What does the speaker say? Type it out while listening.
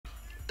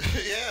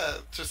Yeah,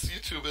 just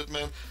YouTube it,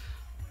 man.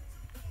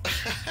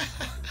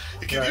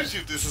 You can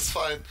YouTube this, is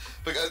fine.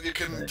 But you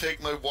can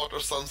take my VOD or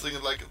something,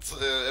 and like it's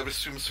every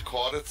stream is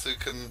recorded, so you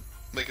can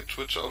make a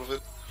Twitch out of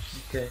it.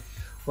 Okay.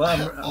 Well,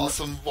 I'm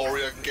awesome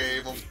warrior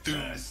game of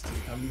Doom.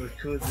 I'm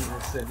recording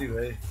this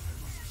anyway.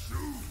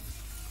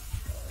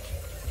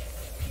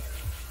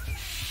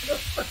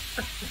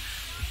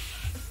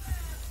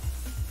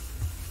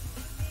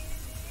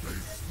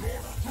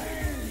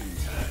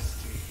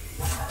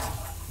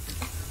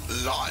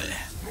 LOL.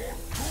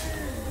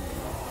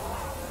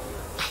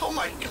 Oh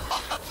my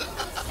god.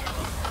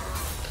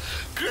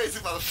 Crazy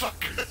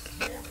motherfucker.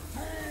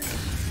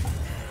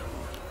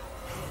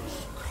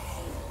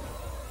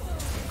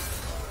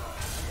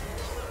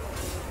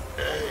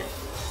 Hey.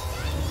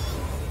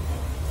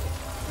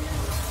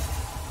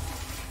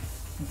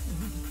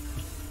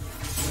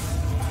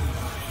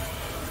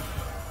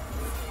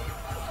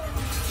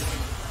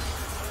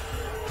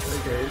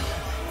 Okay.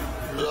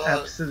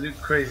 Absolute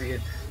crazy.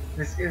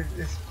 This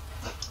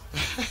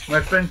my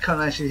friend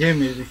can't actually hear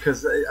me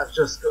because I've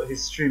just got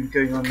his stream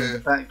going on in the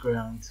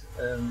background.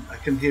 I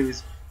can hear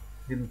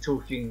him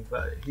talking,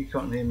 but he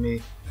can't hear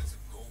me.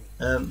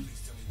 No!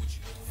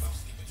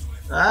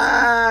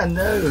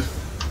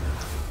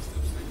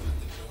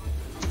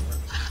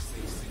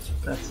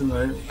 That's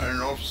annoying. I don't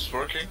know if it's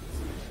working.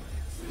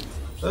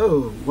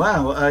 Oh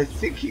wow! I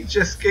think he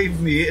just gave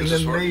me an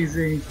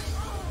amazing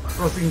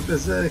frothing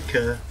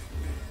berserker.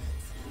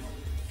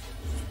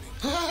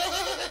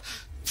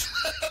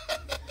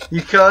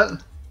 You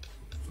can't.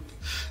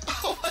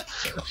 Oh my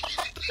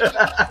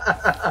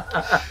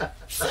god!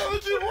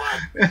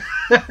 71!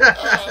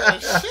 Oh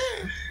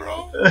shit,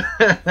 bro!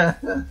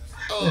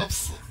 Oh,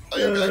 I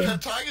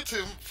can't target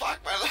him. Fuck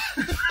my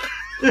life!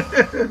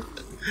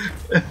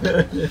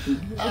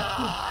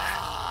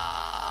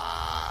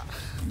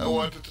 I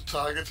wanted to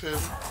target him.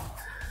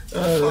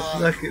 Oh,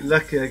 that's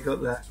lucky I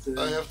got that.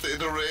 I have the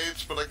inner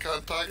rage, but I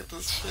can't target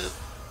this shit.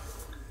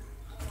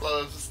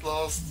 Well, I just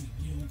lost.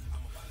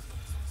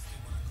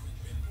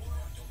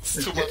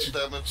 It's too much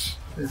damage.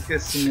 Let's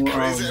get some more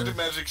Crazy armor.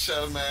 anti-magic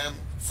shell, man.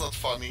 It's not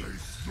funny.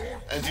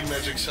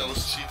 Anti-magic shell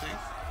is cheating.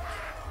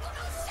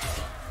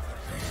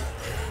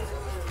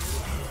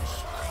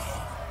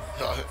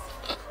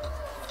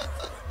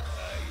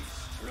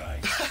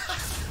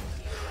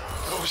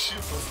 Oh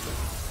shit,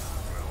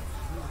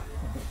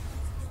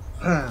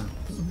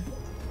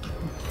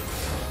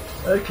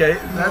 Okay,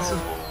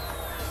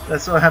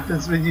 that's what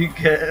happens when you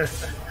get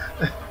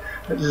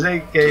a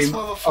late game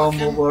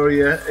armor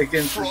warrior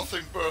against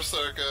frothing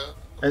berserker.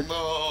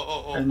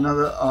 No.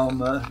 Another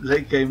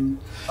late game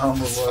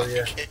armor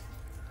warrior.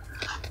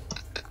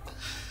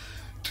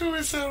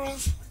 Two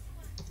zeros.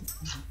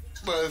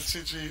 Nice,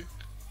 GG.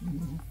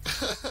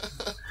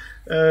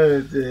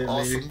 Oh dear me.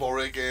 Awesome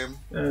warrior game.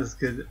 That was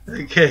good.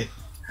 Okay.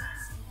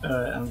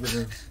 Alright, I'm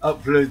gonna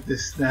upload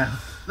this now.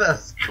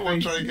 That's crazy. Come on,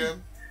 try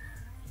again.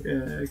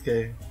 Yeah,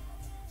 okay.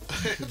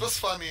 It was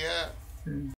funny, yeah.